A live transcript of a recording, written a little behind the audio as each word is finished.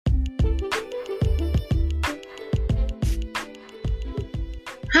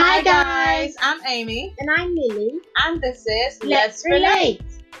Hi guys, I'm Amy And I'm Lily. and this is Let's Relate.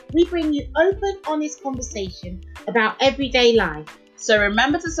 We bring you open, honest conversation about everyday life. So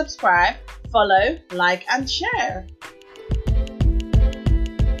remember to subscribe, follow, like and share.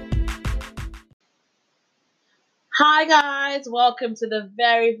 Hi guys, welcome to the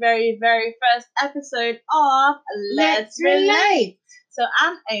very first episode of Let's Relate. So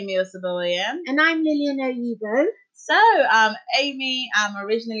I'm Amy Osaboyan. And I'm Lillian Oyibo. So, Amy, I'm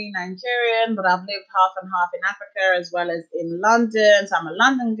originally Nigerian, but I've lived half and half in Africa as well as in London. So I'm a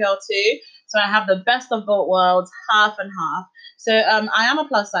London girl too. So I have the best of both worlds, half and half. So I am a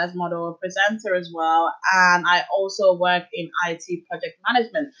plus size model, a presenter as well, and I also work in IT project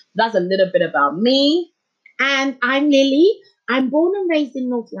management. That's a little bit about me. And I'm Lily. I'm born and raised in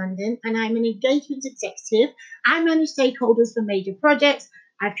North London, and I'm an engagement executive. I manage stakeholders for major projects.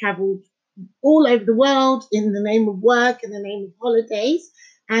 I've travelled all over the world in the name of work and the name of holidays.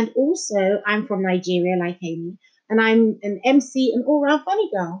 And also, I'm from Nigeria, like Amy, and I'm an MC and all-round funny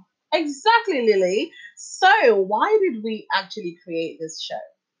girl. Exactly, Lily. So why did we actually create this show?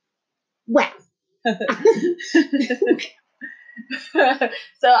 Well,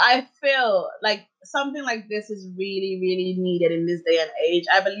 So I feel like something like this is really needed in this day and age.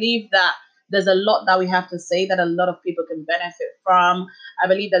 I believe that there's a lot that we have to say that a lot of people can benefit from. I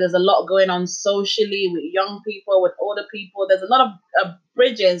believe that there's a lot going on socially with young people, with older people. There's a lot of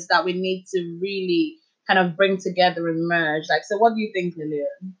bridges that we need to really kind of bring together and merge. Like, so what do you think,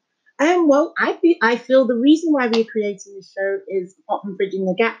 Lillian? well, I feel the reason why we're creating this show is, apart from bridging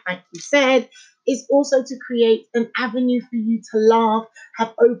the gap, like you said, is also to create an avenue for you to laugh,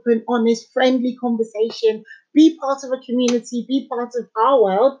 have open, honest, friendly conversation, be part of a community, be part of our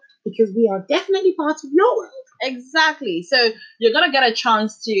world, because we are definitely part of your world. Exactly. So you're gonna get a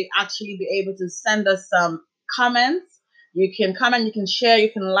chance to actually be able to send us some comments. You can comment, you can share,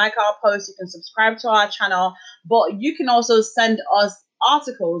 you can like our posts, you can subscribe to our channel, but you can also send us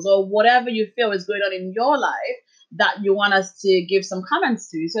articles or whatever you feel is going on in your life that you want us to give some comments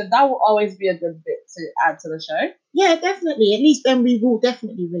to. So that will always be a good bit to add to the show. Yeah, definitely. At least then we will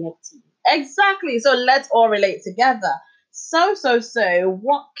definitely relate to you. Exactly. So let's all relate together. So,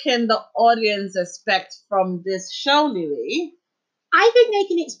 what can the audience expect from this show, Lily? I think they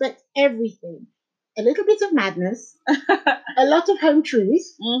can expect everything. A little bit of madness, a lot of home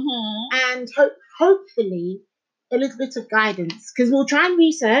truth, and hopefully a little bit of guidance. Because we'll try and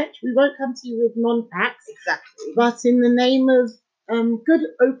research. We won't come to you with non-facts. Exactly. But in the name of good,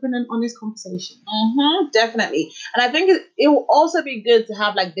 open, and honest conversation. Definitely. And I think it will also be good to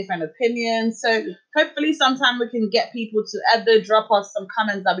have like different opinions. So hopefully sometime we can get people to either drop us some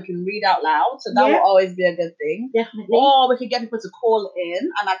comments that we can read out loud. So that will always be a good thing. Definitely. Or we can get people to call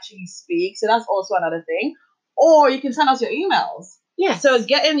in and actually speak. So that's also another thing. Or you can send us your emails. Yes. So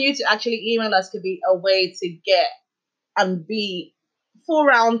getting you to actually email us could be a way to get and be full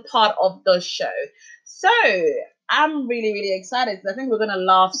round part of the show. So I'm really excited because I think we're gonna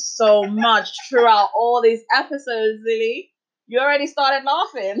laugh so much throughout all these episodes, Lily. You already started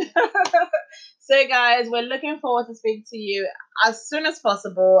laughing. So guys, we're looking forward to speak to you as soon as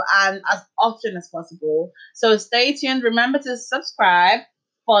possible and as often as possible. So stay tuned. Remember to subscribe,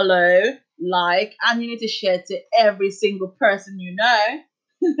 follow, like, and you need to share to every single person you know.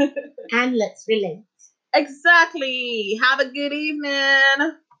 And let's relate. Exactly. Have a good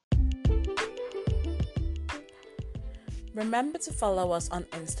evening. Remember to follow us on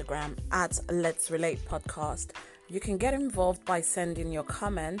Instagram at Let's Relate Podcast. You can get involved by sending your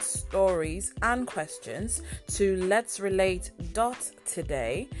comments, stories, and questions to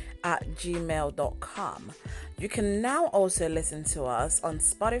letsrelate.today@gmail.com. You can now also listen to us on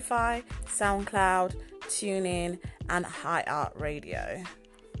Spotify, SoundCloud, TuneIn, and iHeartRadio.